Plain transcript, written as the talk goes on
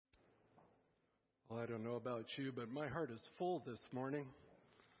Well, I don't know about you, but my heart is full this morning.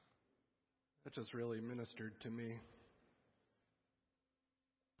 That just really ministered to me.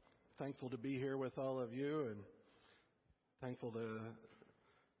 Thankful to be here with all of you, and thankful the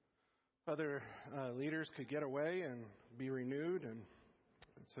other leaders could get away and be renewed, and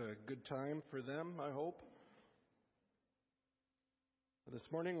it's a good time for them, I hope. This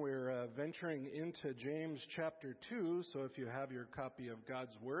morning we're venturing into James chapter 2, so if you have your copy of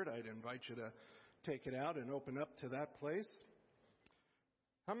God's Word, I'd invite you to take it out and open up to that place.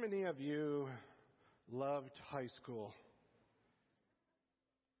 How many of you loved high school?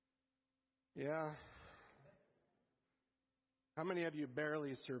 Yeah? How many of you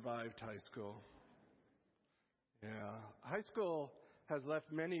barely survived high school? Yeah. High school has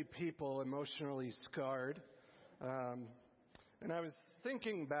left many people emotionally scarred. And I was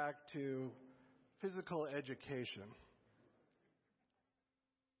thinking back to physical education.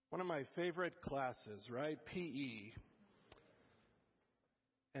 One of my favorite classes, right? PE.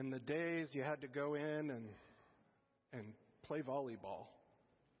 And the days you had to go in and play volleyball.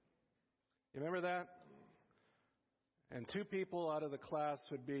 You remember that? And 2 people out of the class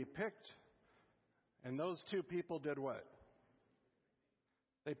would be picked. And those 2 people did what?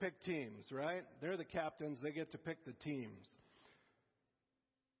 They picked teams, right? They're the captains. They get to pick the teams.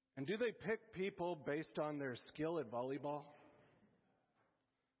 And do they pick people based on their skill at volleyball?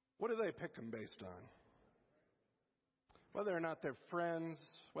 What do they pick them based on? Whether or not they're friends,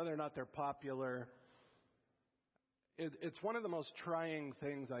 whether or not they're popular. It's one of the most trying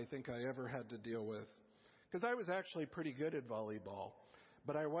things I think I ever had to deal with. Because I was actually pretty good at volleyball,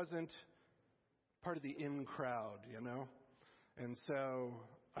 but I wasn't part of the in crowd, you know? And so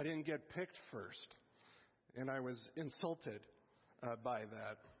I didn't get picked first. And I was insulted by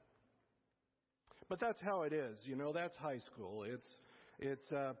that. But that's how it is, you know, that's high school. It's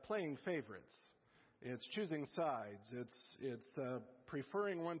playing favorites. It's choosing sides. It's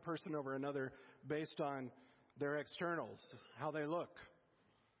preferring one person over another based on their externals, how they look,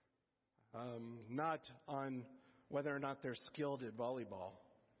 not on whether or not they're skilled at volleyball.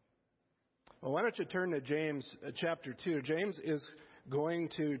 Well, why don't you turn to James chapter 2. James is going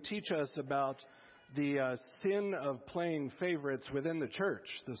to teach us about the sin of playing favorites within the church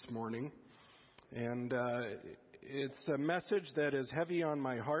this morning. And it's a message that is heavy on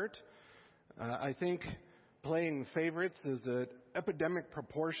my heart. I think playing favorites is at epidemic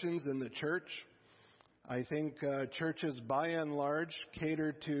proportions in the church. I think churches, by and large,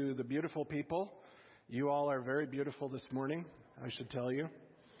 cater to the beautiful people. You all are very beautiful this morning, I should tell you.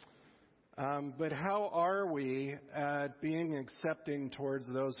 But how are we at being accepting towards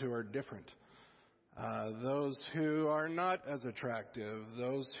those who are different? Those who are not as attractive,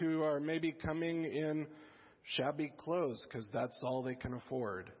 those who are maybe coming in shabby clothes because that's all they can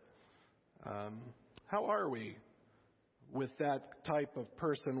afford. How are we with that type of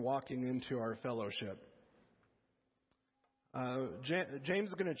person walking into our fellowship? James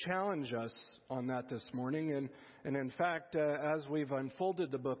is going to challenge us on that this morning. And in fact, as we've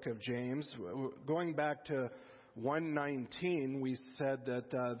unfolded the book of James, going back to 1:19, we said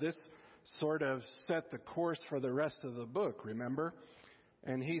that this sort of set the course for the rest of the book, remember?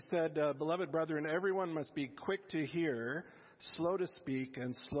 And he said, beloved brethren, everyone must be quick to hear, slow to speak,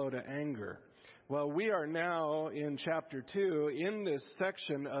 and slow to anger. Well, we are now in chapter 2 in this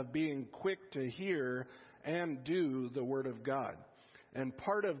section of being quick to hear and do the Word of God. And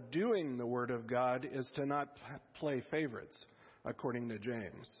part of doing the Word of God is to not play favorites, according to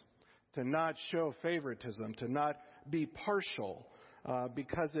James. To not show favoritism, to not be partial,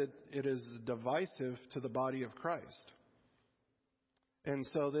 because it is divisive to the body of Christ. And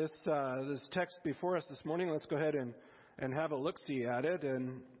so this text before us this morning, let's go ahead and have a look-see at it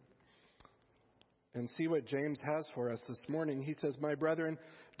and see what James has for us this morning. He says, my brethren,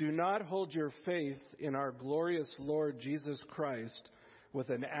 do not hold your faith in our glorious Lord Jesus Christ with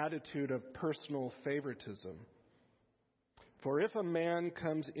an attitude of personal favoritism. For if a man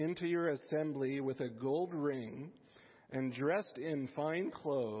comes into your assembly with a gold ring and dressed in fine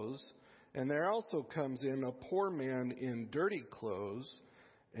clothes, and there also comes in a poor man in dirty clothes,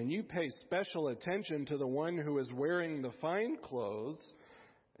 and you pay special attention to the one who is wearing the fine clothes,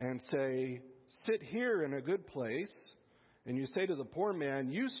 and say, sit here in a good place, and you say to the poor man,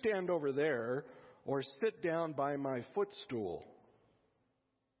 you stand over there, or sit down by my footstool.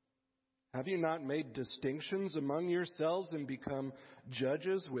 Have you not made distinctions among yourselves and become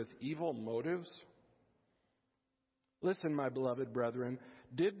judges with evil motives? Listen, my beloved brethren,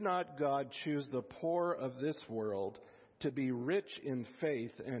 did not God choose the poor of this world to be rich in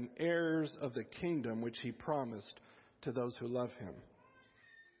faith and heirs of the kingdom which he promised to those who love him?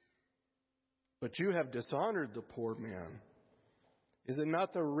 but you have dishonored the poor man. Is it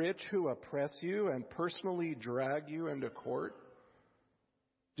not the rich who oppress you and personally drag you into court?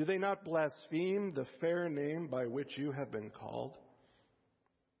 Do they not blaspheme the fair name by which you have been called?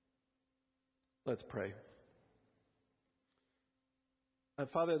 Let's pray.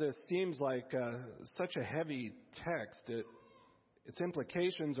 Father, this seems like such a heavy text. Its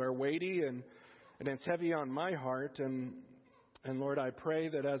implications are weighty and it's heavy on my heart. And Lord, I pray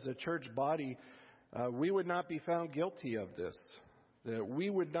that as a church body, we would not be found guilty of this, that we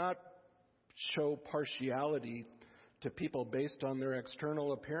would not show partiality to people based on their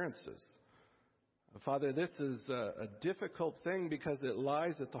external appearances. Father, this is a difficult thing because it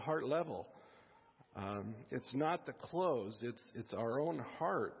lies at the heart level. It's not the clothes, it's our own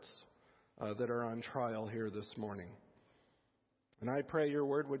hearts that are on trial here this morning. And I pray your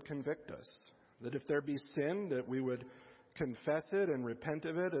word would convict us, that if there be sin, that we would confess it and repent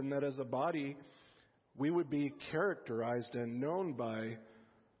of it, and that as a body, we would be characterized and known by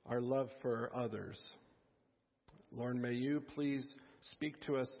our love for others. Lord, may you please speak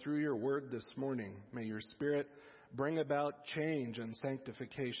to us through your word this morning. May your Spirit bring about change and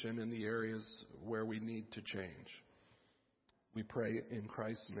sanctification in the areas where we need to change. We pray in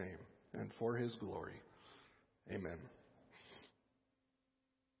Christ's name and for his glory. Amen.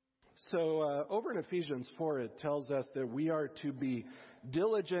 So over in Ephesians 4, it tells us that we are to be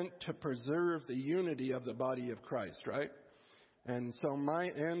diligent to preserve the unity of the body of Christ, right? And so my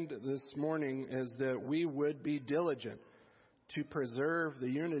end this morning is that we would be diligent to preserve the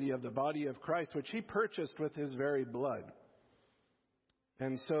unity of the body of Christ, which he purchased with his very blood.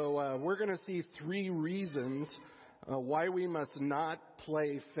 And so we're going to see three reasons why we must not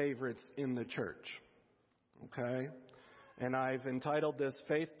play favorites in the church. Okay? And I've entitled this,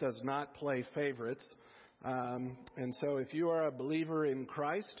 Faith Does Not Play Favorites. And so if you are a believer in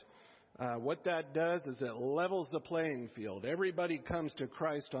Christ, what that does is it levels the playing field. Everybody comes to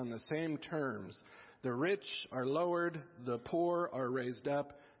Christ on the same terms. The rich are lowered, the poor are raised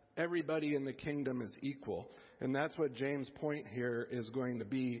up. Everybody in the kingdom is equal. And that's what James' point here is going to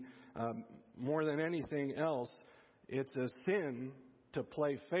be. More than anything else, it's a sin to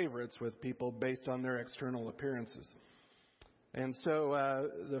play favorites with people based on their external appearances. And so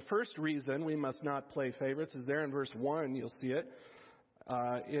the first reason we must not play favorites is there in verse 1, you'll see it.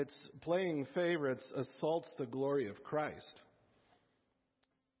 It's playing favorites assaults the glory of Christ.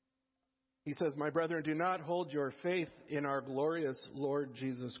 He says, my brethren, do not hold your faith in our glorious Lord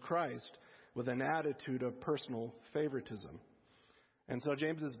Jesus Christ with an attitude of personal favoritism. And so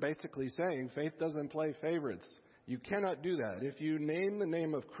James is basically saying faith doesn't play favorites. You cannot do that. If you name the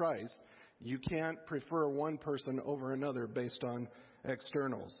name of Christ, you can't prefer one person over another based on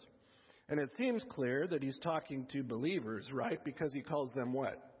externals. And it seems clear that he's talking to believers, right? Because he calls them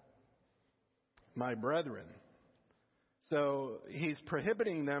what? My brethren. So he's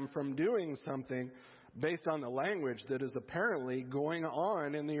prohibiting them from doing something based on the language that is apparently going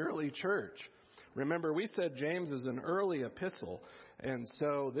on in the early church. Remember, we said James is an early epistle, and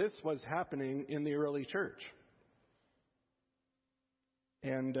so this was happening in the early church.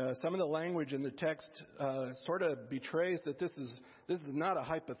 And some of the language in the text sort of betrays that this is not a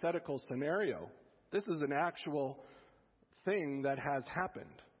hypothetical scenario. This is an actual thing that has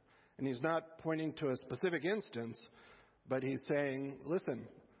happened. And he's not pointing to a specific instance, but he's saying, listen,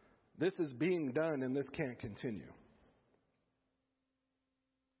 this is being done and this can't continue.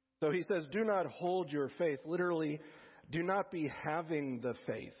 So he says, do not hold your faith. Literally, do not be having the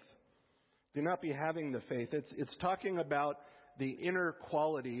faith. Do not be having the faith. It's talking about the inner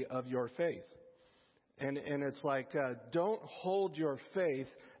quality of your faith. And it's like, don't hold your faith.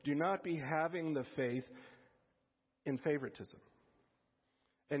 Do not be having the faith in favoritism.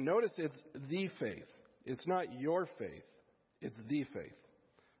 And notice it's the faith. It's not your faith. It's the faith.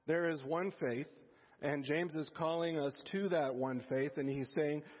 There is one faith, and James is calling us to that one faith, and he's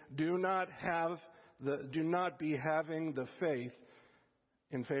saying, do not be having the faith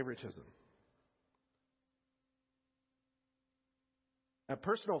in favoritism. Now,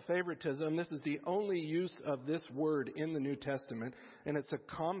 personal favoritism, this is the only use of this word in the New Testament, and it's a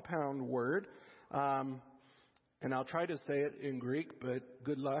compound word. And I'll try to say it in Greek, but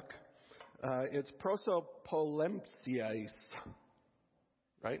good luck. It's prosopolemsiais,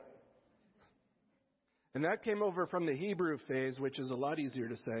 right? And that came over from the Hebrew phase, which is a lot easier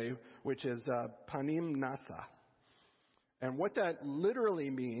to say, which is panim nasa. And what that literally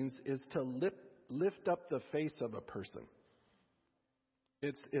means is to lift up the face of a person.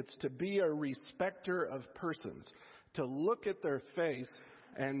 It's to be a respecter of persons, to look at their face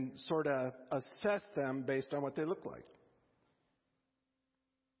and sort of assess them based on what they look like.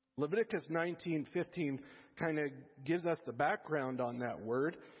 Leviticus 19:15 kind of gives us the background on that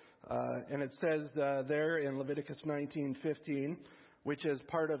word. And it says there in Leviticus 19:15, which is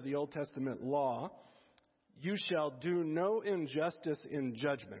part of the Old Testament law, "You shall do no injustice in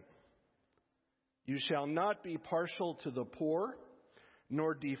judgment. You shall not be partial to the poor,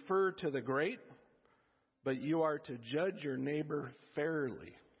 nor defer to the great, but you are to judge your neighbor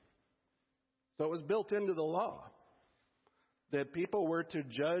fairly." So it was built into the law that people were to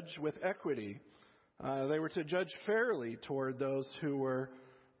judge with equity. They were to judge fairly toward those who were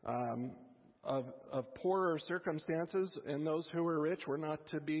of poorer circumstances, and those who were rich were not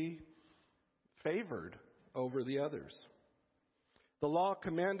to be favored over the others. The law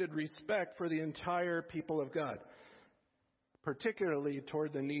commanded respect for the entire people of God, particularly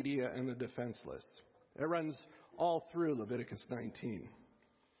toward the needy and the defenseless. It runs all through Leviticus 19.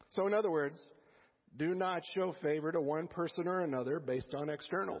 So in other words, do not show favor to one person or another based on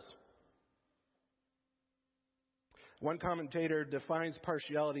externals. One commentator defines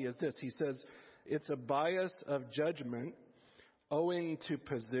partiality as this. He says, it's a bias of judgment owing to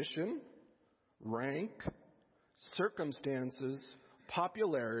position, rank, circumstances,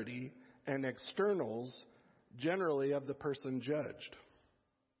 popularity, and externals, generally of the person judged.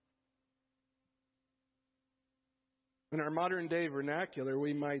 In our modern day vernacular,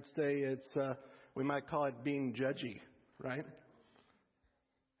 we might say we might call it being judgy, right?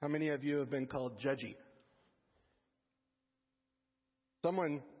 How many of you have been called judgy?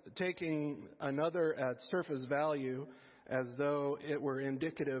 Someone taking another at surface value as though it were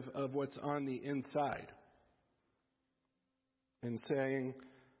indicative of what's on the inside. And saying,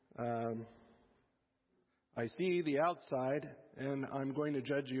 I see the outside, and I'm going to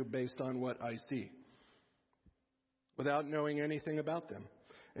judge you based on what I see, without knowing anything about them.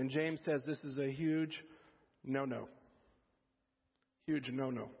 And James says this is a huge no-no. Huge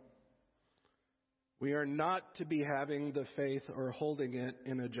no-no. We are not to be having the faith or holding it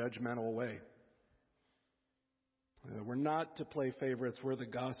in a judgmental way. We're not to play favorites where the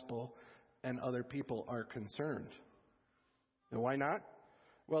gospel and other people are concerned. And why not?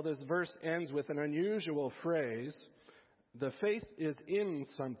 Well, this verse ends with an unusual phrase. The faith is in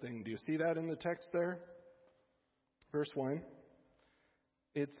something. Do you see that in the text there? Verse 1.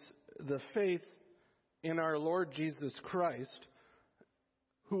 It's the faith in our Lord Jesus Christ,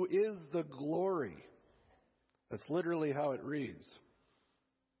 who is the glory. That's literally how it reads.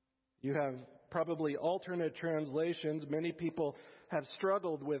 You have probably alternate translations. Many people have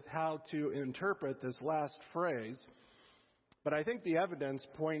struggled with how to interpret this last phrase. But I think the evidence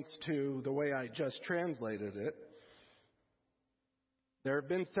points to the way I just translated it. There have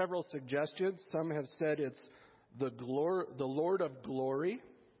been several suggestions. Some have said it's the Lord of glory.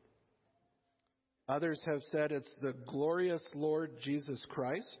 Others have said it's the glorious Lord Jesus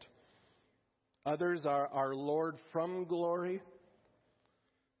Christ. Others are our Lord from glory.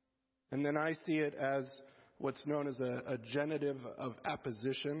 And then I see it as what's known as a genitive of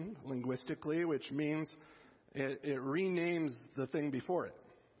apposition linguistically, which means it renames the thing before it,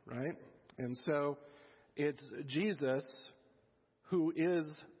 right? And so it's Jesus who is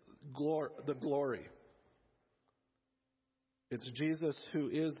the glory. It's Jesus who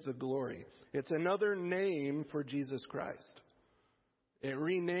is the glory. It's another name for Jesus Christ. It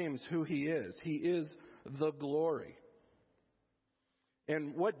renames who he is. He is the glory.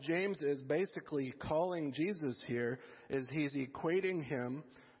 And what James is basically calling Jesus here is he's equating him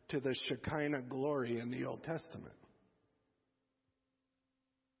to the Shekinah glory in the Old Testament.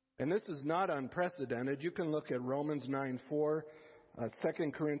 And this is not unprecedented. You can look at Romans 9:4,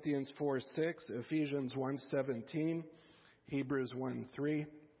 2 Corinthians 4:6, Ephesians 1:17, Hebrews 1:3.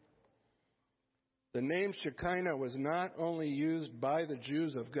 The name Shekinah was not only used by the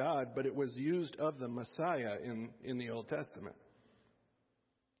Jews of God, but it was used of the Messiah in the Old Testament.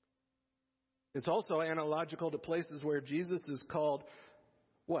 It's also analogical to places where Jesus is called,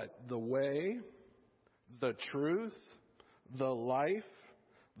 what? The way, the truth, the life,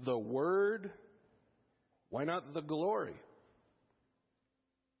 the word. Why not the glory?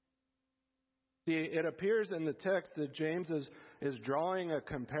 See, it appears in the text that James is drawing a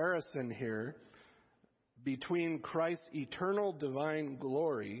comparison here between Christ's eternal divine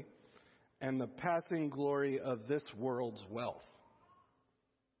glory and the passing glory of this world's wealth.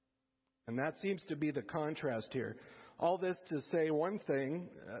 And that seems to be the contrast here. All this to say one thing,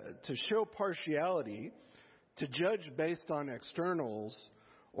 to show partiality, to judge based on externals,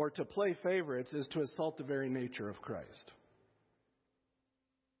 or to play favorites is to assault the very nature of Christ.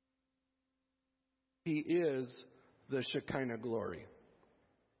 He is the Shekinah glory.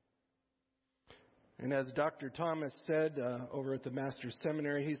 And as Dr. Thomas said over at the Master's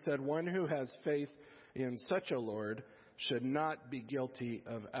Seminary, he said, one who has faith in such a Lord should not be guilty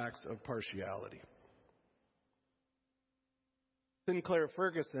of acts of partiality. Sinclair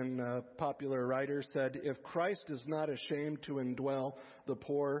Ferguson, a popular writer, said, if Christ is not ashamed to indwell the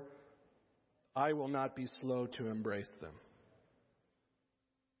poor, I will not be slow to embrace them.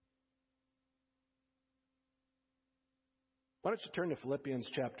 Why don't you turn to Philippians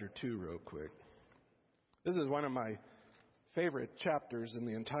chapter 2 real quick. This is one of my favorite chapters in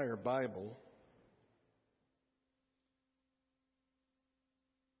the entire Bible.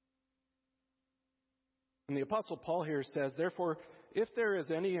 And the Apostle Paul here says, therefore, if there is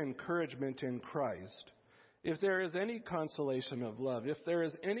any encouragement in Christ, if there is any consolation of love, if there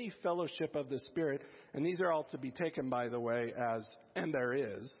is any fellowship of the Spirit, and these are all to be taken, by the way, as, and there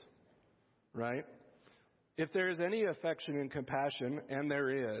is, right? If there is any affection and compassion, and there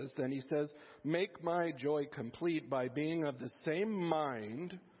is, then he says, make my joy complete by being of the same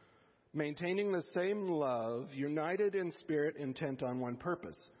mind, maintaining the same love, united in spirit, intent on one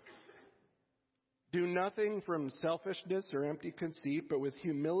purpose. Do nothing from selfishness or empty conceit, but with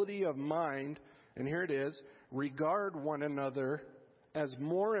humility of mind, and here it is, regard one another as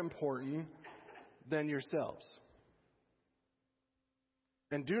more important than yourselves.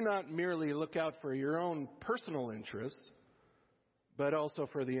 And do not merely look out for your own personal interests, but also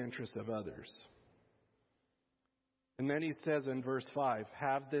for the interests of others. And then he says in verse 5,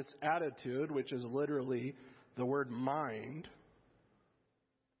 have this attitude, which is literally the word mind.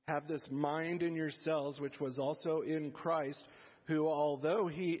 Have this mind in yourselves, which was also in Christ, who, although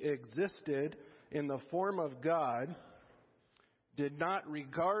he existed in the form of God, did not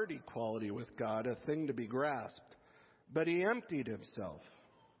regard equality with God a thing to be grasped, but he emptied himself,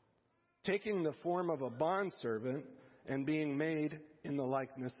 taking the form of a bondservant and being made in the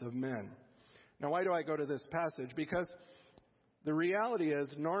likeness of men. Now, why do I go to this passage? Because the reality is,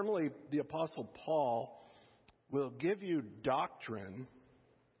 normally the Apostle Paul will give you doctrine,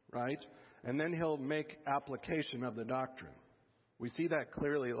 right? And then he'll make application of the doctrine. We see that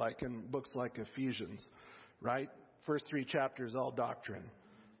clearly like in books like Ephesians, right? First 3 chapters, all doctrine.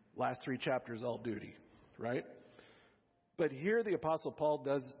 Last 3 chapters, all duty, right? But here the Apostle Paul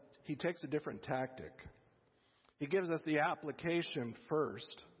he takes a different tactic. He gives us the application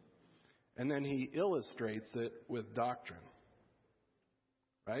first, and then he illustrates it with doctrine,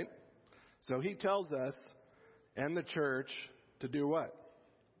 right? So he tells us and the church to do what?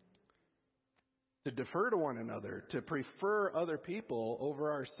 To defer to one another, to prefer other people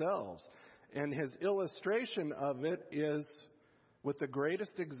over ourselves. And his illustration of it is with the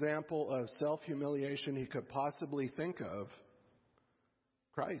greatest example of self-humiliation he could possibly think of,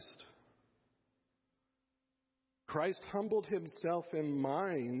 Christ. Christ humbled himself in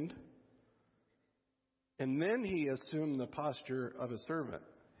mind, and then he assumed the posture of a servant.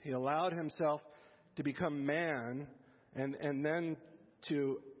 He allowed himself to become man, and then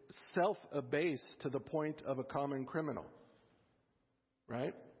to self-abase to the point of a common criminal.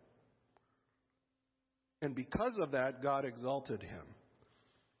 Right? And because of that, God exalted him.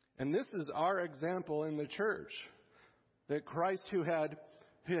 And this is our example in the church. That Christ, who had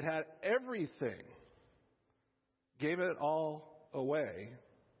everything, gave it all away.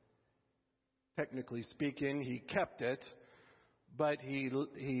 Technically speaking, he kept it, but he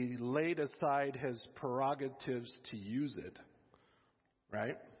laid aside his prerogatives to use it.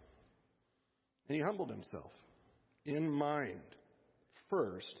 Right? And he humbled himself in mind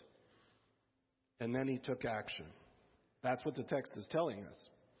first, and then he took action. That's what the text is telling us.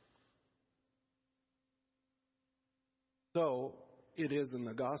 So it is in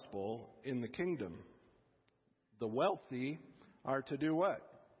the gospel, in the kingdom. The wealthy are to do what?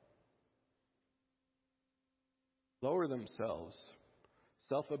 Lower themselves,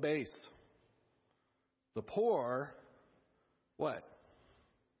 self-abase. The poor, what?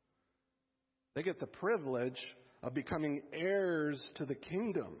 They get the privilege of becoming heirs to the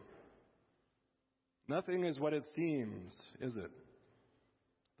kingdom. Nothing is what it seems, is it?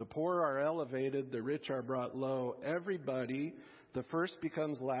 The poor are elevated, the rich are brought low. Everybody, the first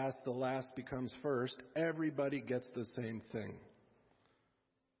becomes last, the last becomes first. Everybody gets the same thing.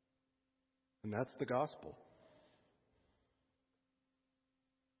 And that's the gospel.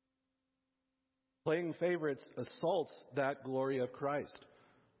 Playing favorites assaults that glory of Christ.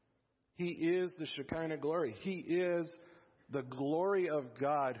 He is the Shekinah glory. He is the glory of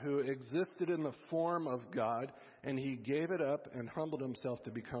God who existed in the form of God, and he gave it up and humbled himself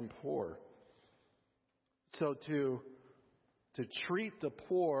to become poor. So to treat the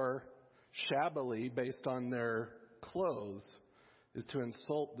poor shabbily based on their clothes is to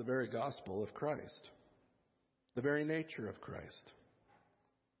insult the very gospel of Christ. the very nature of Christ.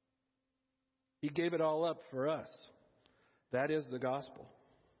 He gave it all up for us. That is the gospel.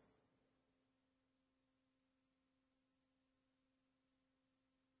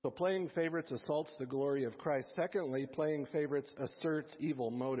 So playing favorites assaults the glory of Christ. Secondly, playing favorites asserts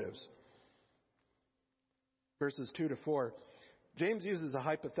evil motives. Verses 2 to 4. James uses a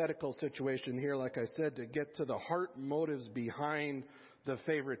hypothetical situation here, like I said, to get to the heart motives behind the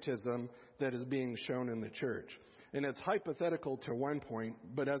favoritism that is being shown in the church. And it's hypothetical to one point,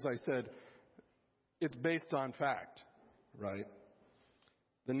 but as I said, it's based on fact, right?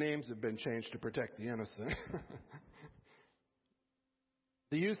 The names have been changed to protect the innocent.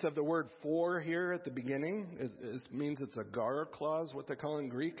 The use of the word for here at the beginning means it's a gar clause, what they call in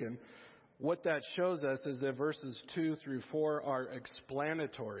Greek. And what that shows us is that verses 2 through 4 are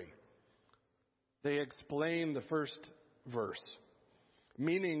explanatory. They explain the first verse,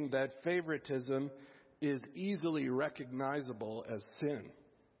 meaning that favoritism is easily recognizable as sin.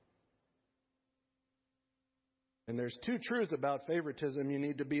 And there's two truths about favoritism you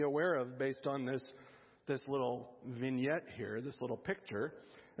need to be aware of based on this little vignette here, this little picture.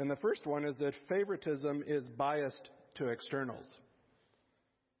 And the first one is that favoritism is biased to externals.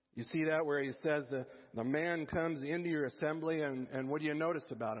 You see that where he says the man comes into your assembly, and what do you notice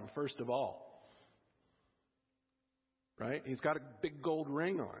about him, first of all? Right? He's got a big gold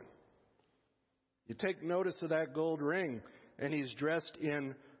ring on. You take notice of that gold ring, and he's dressed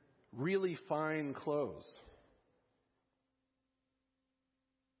in really fine clothes.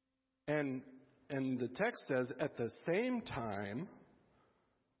 And the text says, at the same time,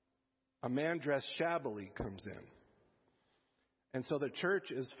 a man dressed shabbily comes in. And so the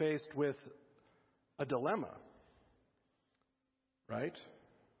church is faced with a dilemma, right?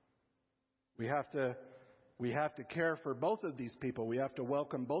 We have to care for both of these people. We have to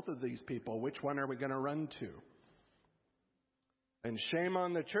welcome both of these people. Which one are we going to run to? And shame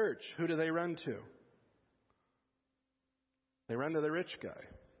on the church. Who do they run to? They run to the rich guy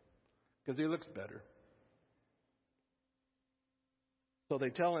because he looks better. So they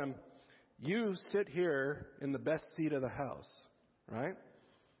tell him, you sit here in the best seat of the house. Right?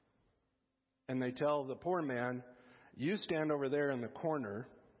 And they tell the poor man, you stand over there in the corner,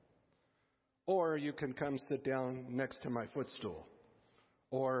 or you can come sit down next to my footstool.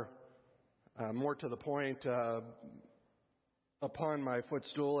 Or, more to the point, upon my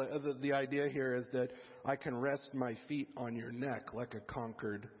footstool. The idea here is that I can rest my feet on your neck like a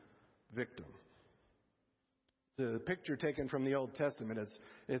conquered victim. The picture taken from the Old Testament,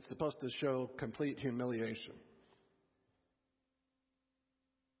 it's supposed to show complete humiliation.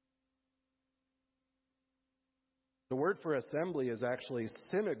 The word for assembly is actually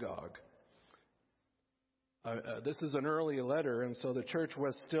synagogue. This is an early letter, and so the church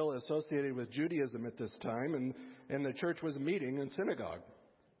was still associated with Judaism at this time, and the church was meeting in synagogue.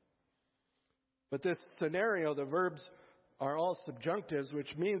 But this scenario, the verbs are all subjunctives,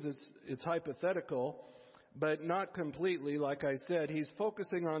 which means it's hypothetical, but not completely. Like I said, he's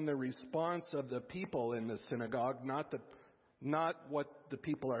focusing on the response of the people in the synagogue, not what the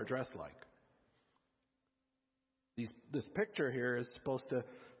people are dressed like. This picture here is supposed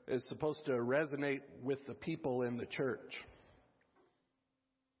to resonate with the people in the church.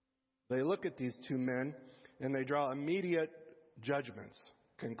 They look at these two men and they draw immediate judgments,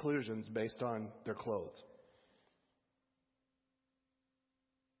 conclusions based on their clothes.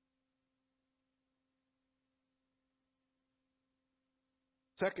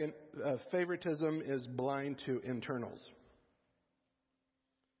 Second, favoritism is blind to internals.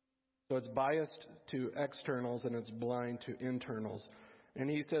 So it's biased to externals and it's blind to internals. And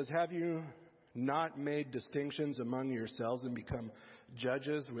he says, have you not made distinctions among yourselves and become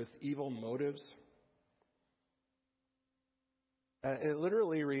judges with evil motives? It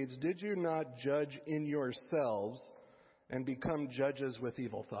literally reads, did you not judge in yourselves and become judges with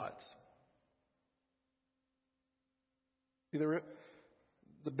evil thoughts?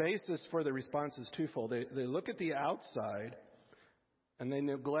 The basis for the response is twofold. They look at the outside and they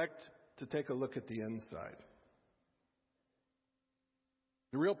neglect to take a look at the inside.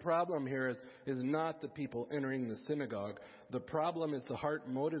 The real problem here is not the people entering the synagogue. The problem is the heart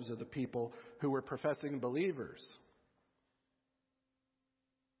motives of the people who were professing believers.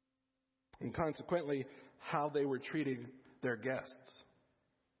 And consequently, how they were treating their guests.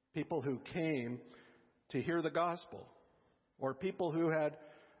 People who came to hear the gospel, or people who had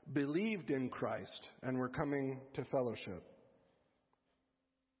believed in Christ and were coming to fellowship.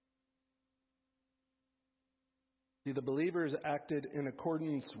 See, the believers acted in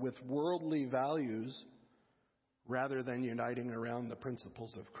accordance with worldly values rather than uniting around the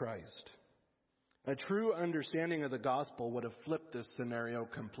principles of Christ. A true understanding of the gospel would have flipped this scenario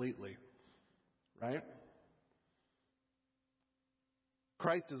completely, right?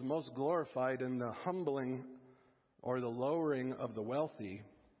 Christ is most glorified in the humbling or the lowering of the wealthy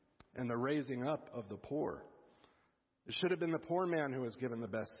and the raising up of the poor. It should have been the poor man who was given the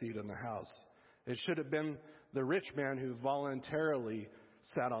best seat in the house. It should have been the rich man who voluntarily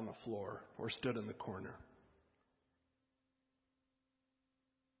sat on the floor or stood in the corner.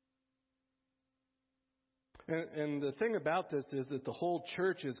 And the thing about this is that the whole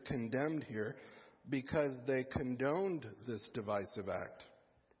church is condemned here because they condoned this divisive act.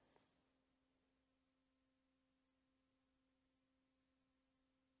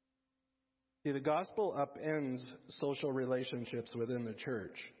 See, the gospel upends social relationships within the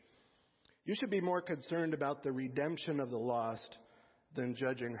church. You should be more concerned about the redemption of the lost than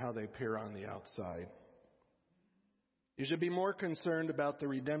judging how they appear on the outside. You should be more concerned about the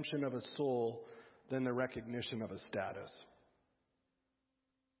redemption of a soul than the recognition of a status.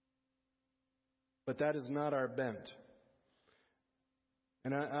 But that is not our bent.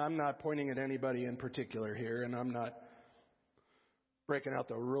 And I'm not pointing at anybody in particular here, and I'm not breaking out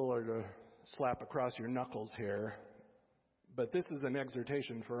the ruler to slap across your knuckles here. But this is an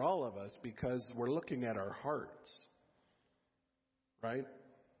exhortation for all of us because we're looking at our hearts, right?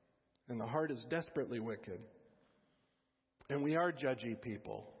 And the heart is desperately wicked. And we are judgy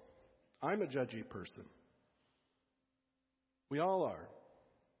people. I'm a judgy person. We all are.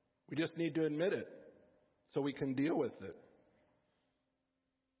 We just need to admit it so we can deal with it.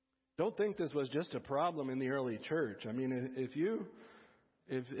 Don't think this was just a problem in the early church. I mean, if you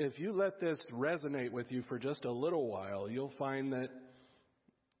let this resonate with you for just a little while, you'll find that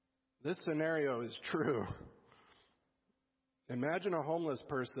this scenario is true. Imagine a homeless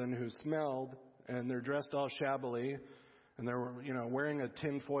person who smelled and they're dressed all shabbily and they're, wearing a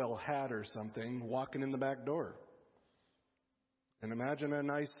tinfoil hat or something, walking in the back door. And imagine a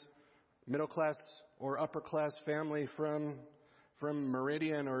nice middle-class or upper-class family from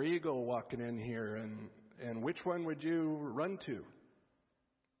Meridian or Eagle walking in here. And which one would you run to?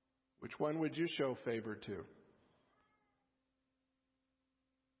 Which one would you show favor to?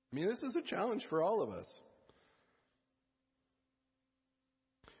 I mean, this is a challenge for all of us.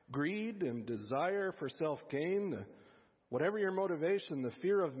 Greed and desire for self-gain, whatever your motivation, the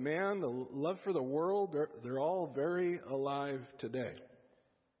fear of man, the love for the world, they're all very alive today.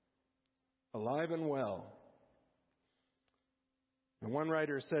 Alive and well. And one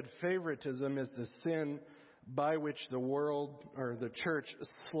writer said, favoritism is the sin by which the world or the church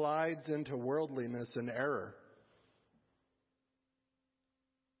slides into worldliness and error.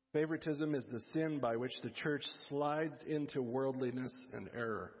 Favoritism is the sin by which the church slides into worldliness and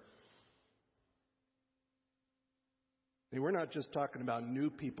error. And we're not just talking about new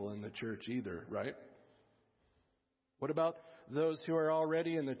people in the church either, right? What about those who are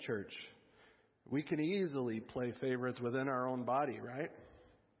already in the church? We can easily play favorites within our own body, right?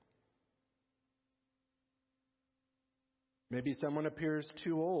 Maybe someone appears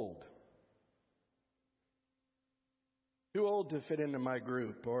too old. Too old to fit into my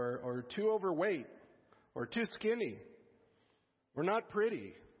group, or too overweight, or too skinny, or not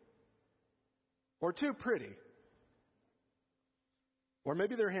pretty, or too pretty. Or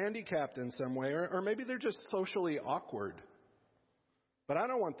maybe they're handicapped in some way, or maybe they're just socially awkward. But I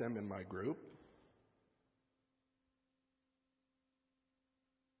don't want them in my group.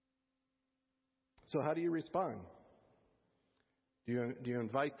 So how do you respond? Do you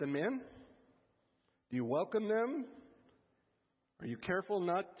invite them in? Do you welcome them? Are you careful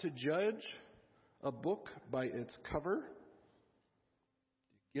not to judge a book by its cover?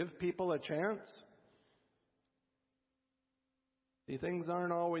 Give people a chance? See, things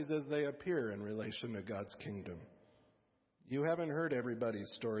aren't always as they appear in relation to God's kingdom. You haven't heard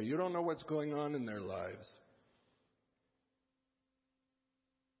everybody's story. You don't know what's going on in their lives.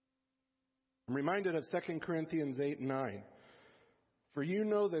 I'm reminded of 2 Corinthians 8:9. For you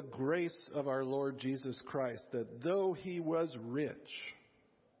know the grace of our Lord Jesus Christ, that though he was rich,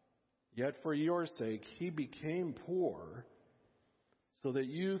 yet for your sake he became poor, so that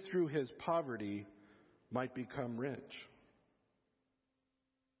you through his poverty might become rich.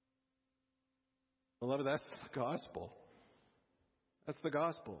 Beloved, that's the gospel. That's the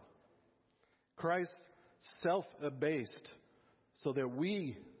gospel. Christ self-abased so that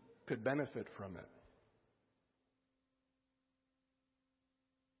we could benefit from it.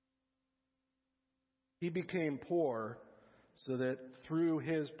 He became poor so that through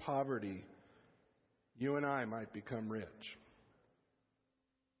his poverty, you and I might become rich.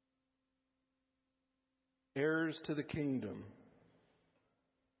 Heirs to the kingdom.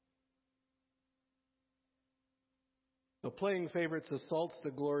 So playing favorites assaults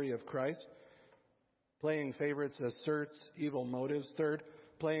the glory of Christ. Playing favorites asserts evil motives. Third,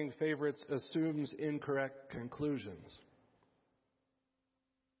 playing favorites assumes incorrect conclusions.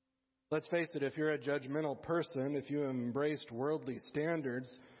 Let's face it, if you're a judgmental person, if you embraced worldly standards,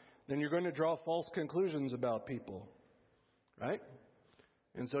 then you're going to draw false conclusions about people, right?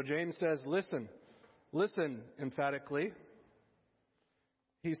 And so James says, listen emphatically.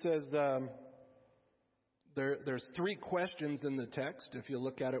 He says there's three questions in the text, if you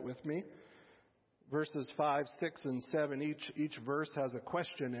look at it with me. Verses 5, 6, and 7, each verse has a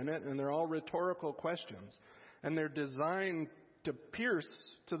question in it, and they're all rhetorical questions. And they're designed to pierce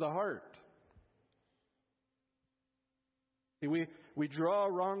to the heart. See, we draw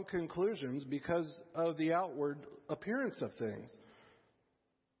wrong conclusions because of the outward appearance of things.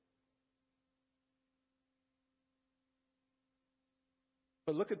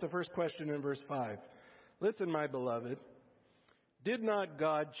 But look at the first question in verse 5. Listen, my beloved, did not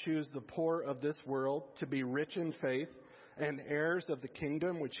God choose the poor of this world to be rich in faith and heirs of the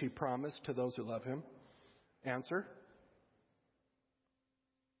kingdom which he promised to those who love him? Answer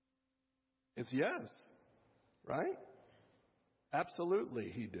is yes, right? Absolutely,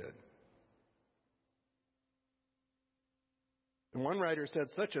 he did. And one writer said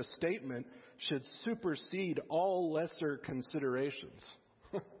such a statement should supersede all lesser considerations.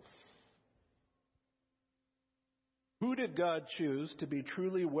 Who did God choose to be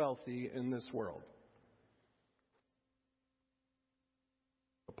truly wealthy in this world?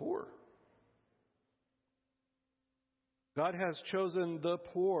 The poor. God has chosen the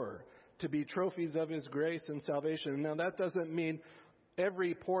poor to be trophies of his grace and salvation. Now, that doesn't mean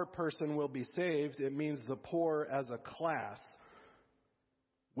every poor person will be saved. It means the poor as a class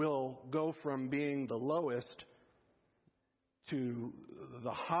will go from being the lowest to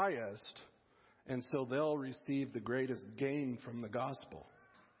the highest, and so they'll receive the greatest gain from the gospel.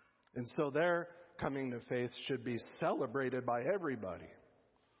 And so their coming to faith should be celebrated by everybody.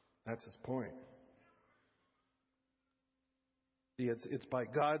 That's his point. See, it's by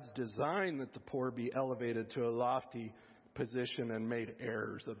God's design that the poor be elevated to a lofty position and made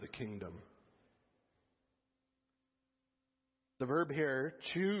heirs of the kingdom. The verb here,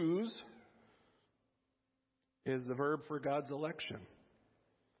 choose, is the verb for God's election.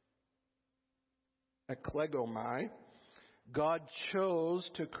 Eklegomai. God chose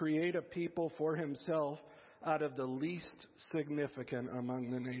to create a people for himself out of the least significant among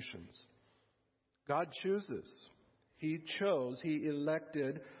the nations. God chooses. He chose, he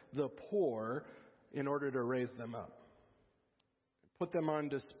elected the poor in order to raise them up. Put them on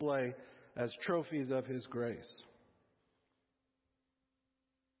display as trophies of his grace.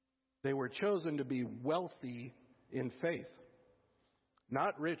 They were chosen to be wealthy in faith,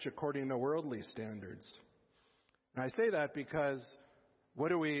 not rich according to worldly standards. And I say that because what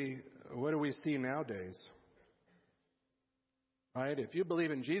do we see nowadays? Right? If you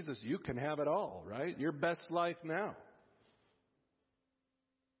believe in Jesus, you can have it all, right? Your best life now.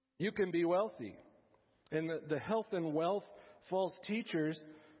 You can be wealthy. And the health and wealth false teachers,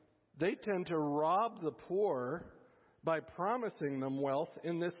 they tend to rob the poor by promising them wealth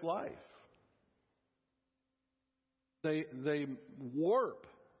in this life. They warp,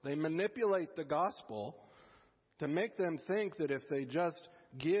 they manipulate the gospel to make them think that if they just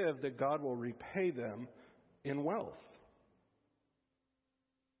give, that God will repay them in wealth.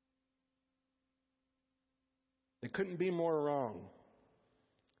 They couldn't be more wrong.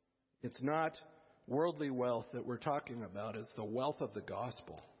 It's not worldly wealth that we're talking about. It's the wealth of the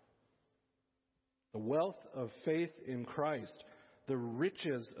gospel. The wealth of faith in Christ. The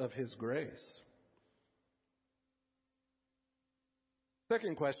riches of his grace.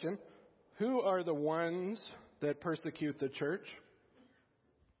 Second question. Who are the ones that persecute the church?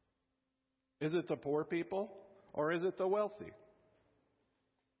 Is it the poor people or is it the wealthy?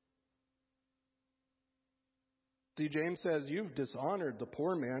 See, James says, you've dishonored the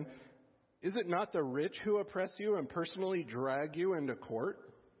poor man. Is it not the rich who oppress you and personally drag you into court?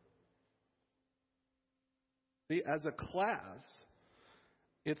 See, as a class,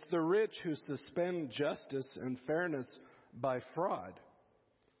 it's the rich who suspend justice and fairness by fraud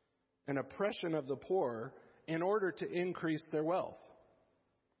and oppression of the poor in order to increase their wealth.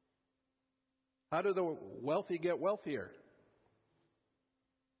 How do the wealthy get wealthier?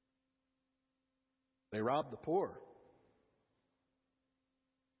 They rob the poor.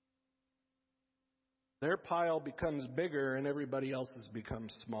 Their pile becomes bigger and everybody else's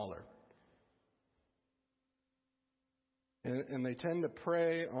becomes smaller. And they tend to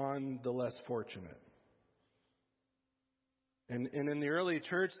prey on the less fortunate. And in the early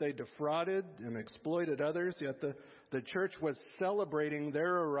church, they defrauded and exploited others, yet The church was celebrating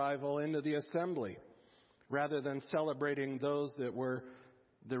their arrival into the assembly rather than celebrating those that were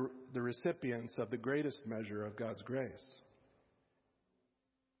the recipients of the greatest measure of God's grace.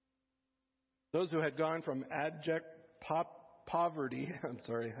 Those who had gone from abject poverty,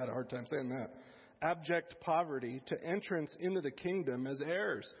 I had a hard time saying that, abject poverty to entrance into the kingdom as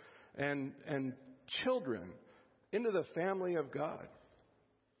heirs and children into the family of God.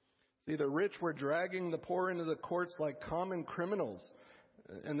 See, the rich were dragging the poor into the courts like common criminals,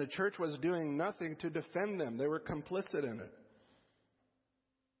 and the church was doing nothing to defend them. They were complicit in it.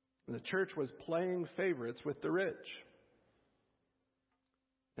 The church was playing favorites with the rich.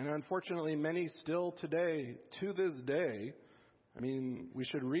 And unfortunately, many still today, to this day, we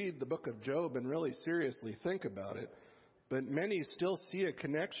should read the book of Job and really seriously think about it, but many still see a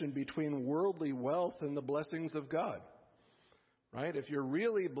connection between worldly wealth and the blessings of God. Right? If you're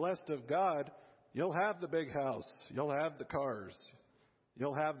really blessed of God, you'll have the big house, you'll have the cars,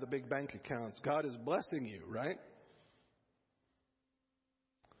 you'll have the big bank accounts. God is blessing you, right?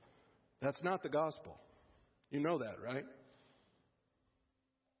 That's not the gospel. You know that, right?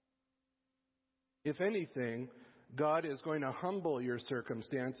 If anything, God is going to humble your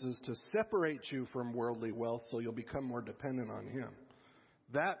circumstances to separate you from worldly wealth so you'll become more dependent on Him.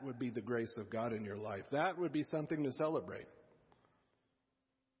 That would be the grace of God in your life. That would be something to celebrate.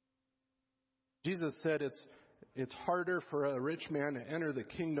 Jesus said it's harder for a rich man to enter the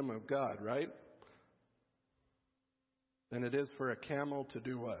kingdom of God, right? Than it is for a camel to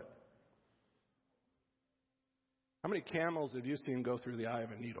do what? How many camels have you seen go through the eye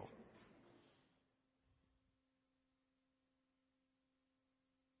of a needle?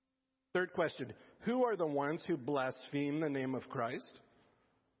 Third question, who are the ones who blaspheme the name of Christ?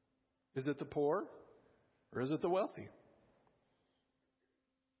 Is it the poor or is it the wealthy?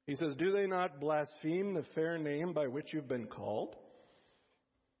 He says, do they not blaspheme the fair name by which you've been called?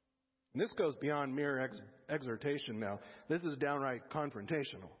 And this goes beyond mere exhortation now. This is downright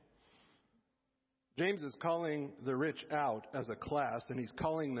confrontational. James is calling the rich out as a class, and he's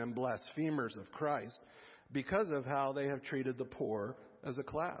calling them blasphemers of Christ because of how they have treated the poor as a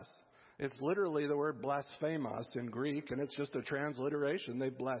class. It's literally the word blasphemos in Greek, and it's just a transliteration.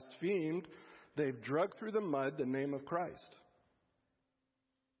 They've blasphemed, they've dragged through the mud the name of Christ.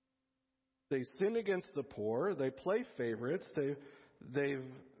 They sin against the poor, they play favorites, they've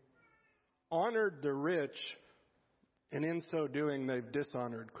honored the rich, and in so doing, they've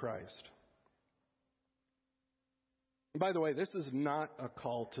dishonored Christ. And by the way, this is not a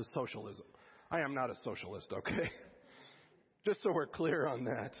call to socialism. I am not a socialist, okay? Just so we're clear on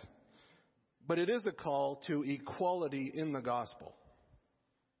that. But it is a call to equality in the gospel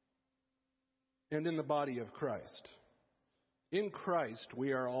and in the body of Christ. In Christ,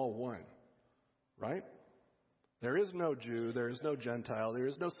 we are all one, right? There is no Jew, there is no Gentile, there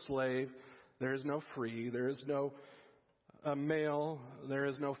is no slave, there is no free, there is no male, there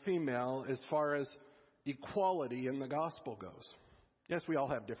is no female as far as equality in the gospel goes. Yes, we all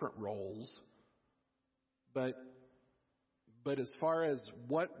have different roles, but as far as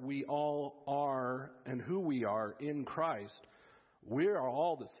what we all are and who we are in Christ, we are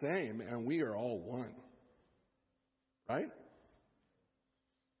all the same and we are all one. Right?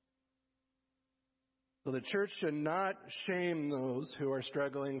 So the church should not shame those who are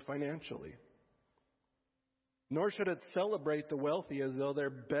struggling financially. Nor should it celebrate the wealthy as though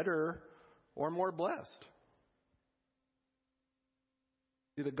they're better or more blessed.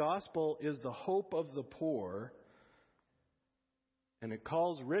 See, the gospel is the hope of the poor, and it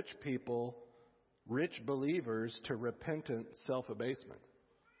calls rich people, rich believers, to repentant self-abasement.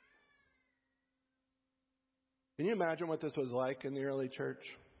 Can you imagine what this was like in the early church?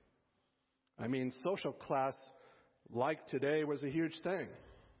 Social class like today was a huge thing.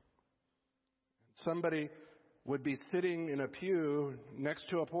 Somebody would be sitting in a pew next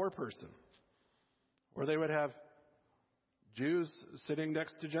to a poor person. Or they would have Jews sitting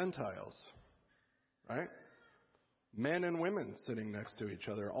next to Gentiles, right? Men and women sitting next to each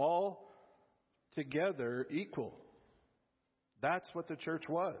other, all together equal. That's what the church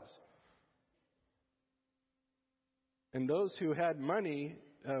was. And those who had money,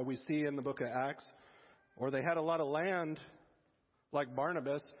 we see in the book of Acts, or they had a lot of land, like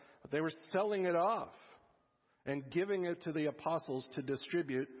Barnabas, they were selling it off and giving it to the apostles to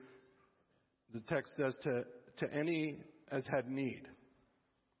distribute. The text says to any as had need.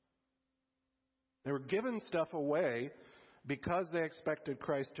 They were giving stuff away because they expected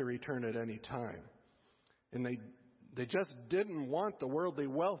Christ to return at any time. And they just didn't want the worldly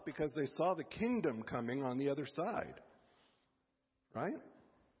wealth because they saw the kingdom coming on the other side. Right?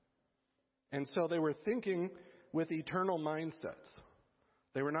 And so they were thinking with eternal mindsets.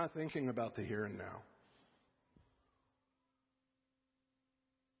 They were not thinking about the here and now.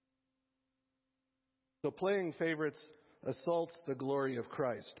 So playing favorites assaults the glory of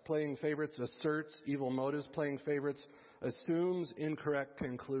Christ. Playing favorites asserts evil motives. Playing favorites assumes incorrect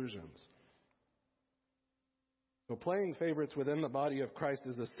conclusions. So playing favorites within the body of Christ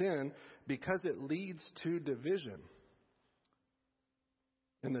is a sin because it leads to division.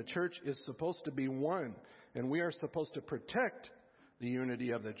 And the church is supposed to be one, and we are supposed to protect the unity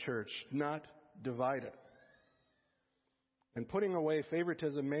of the church, not divide it. And putting away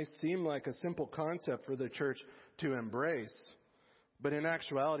favoritism may seem like a simple concept for the church to embrace, but in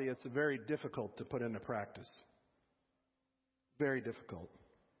actuality, it's very difficult to put into practice. Very difficult.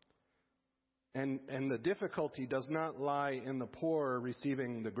 And the difficulty does not lie in the poor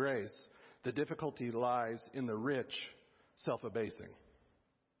receiving the grace. The difficulty lies in the rich self-abasing.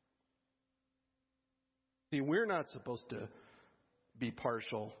 See, we're not supposed to be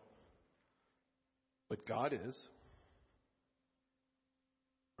partial, but God is.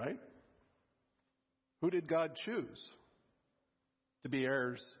 Right? Who did God choose to be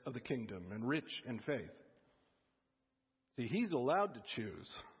heirs of the kingdom and rich in faith? See, He's allowed to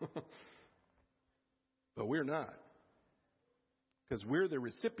choose. But we're not. Because we're the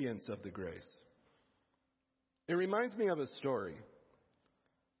recipients of the grace. It reminds me of a story.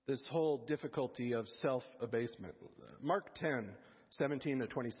 This whole difficulty of self-abasement. Mark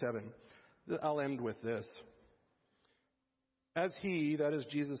 10:17-27. I'll end with this. As he, that is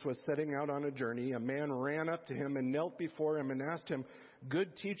Jesus, was setting out on a journey, a man ran up to him and knelt before him and asked him,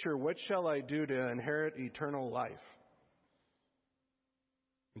 "Good teacher, what shall I do to inherit eternal life?"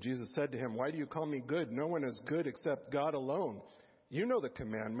 And Jesus said to him, "Why do you call me good? No one is good except God alone. You know the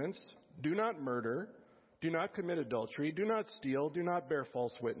commandments. Do not murder. Do not commit adultery. Do not steal. Do not bear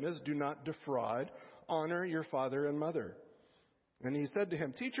false witness. Do not defraud. Honor your father and mother." And he said to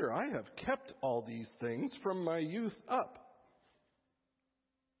him, "Teacher, I have kept all these things from my youth up."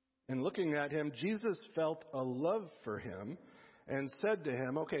 And looking at him, Jesus felt a love for him and said to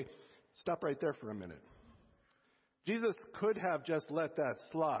him, okay, stop right there for a minute. Jesus could have just let that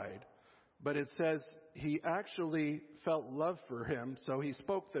slide, but it says he actually felt love for him, so he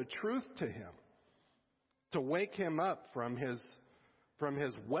spoke the truth to him to wake him up from his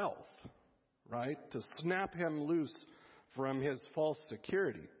wealth, right? To snap him loose from his false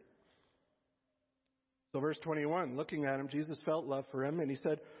security. So verse 21, looking at him, Jesus felt love for him, and he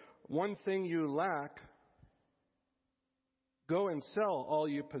said, "One thing you lack, go and sell all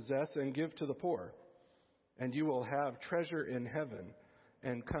you possess and give to the poor, and you will have treasure in heaven,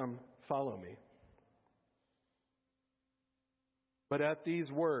 and come follow me." But at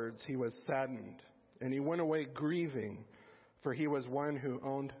these words he was saddened, and he went away grieving, for he was one who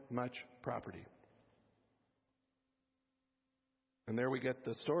owned much property. And there we get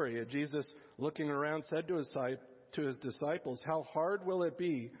the story. Jesus, looking around, said to his disciples, "How hard will it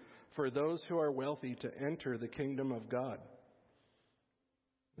be for those who are wealthy to enter the kingdom of God?"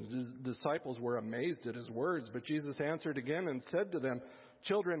 The disciples were amazed at his words, but Jesus answered again and said to them,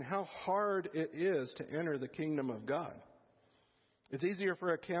 "Children, how hard it is to enter the kingdom of God. It's easier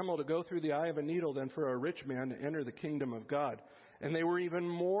for a camel to go through the eye of a needle than for a rich man to enter the kingdom of God." And they were even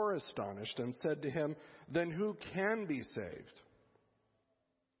more astonished and said to him, "Then who can be saved?"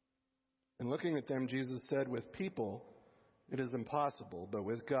 And looking at them, Jesus said, "With people it is impossible, but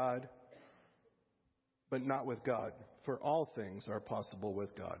not with God. For all things are possible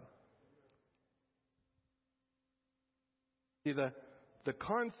with God." See, the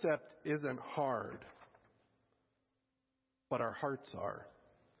concept isn't hard, but our hearts are.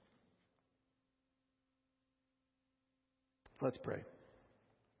 Let's pray.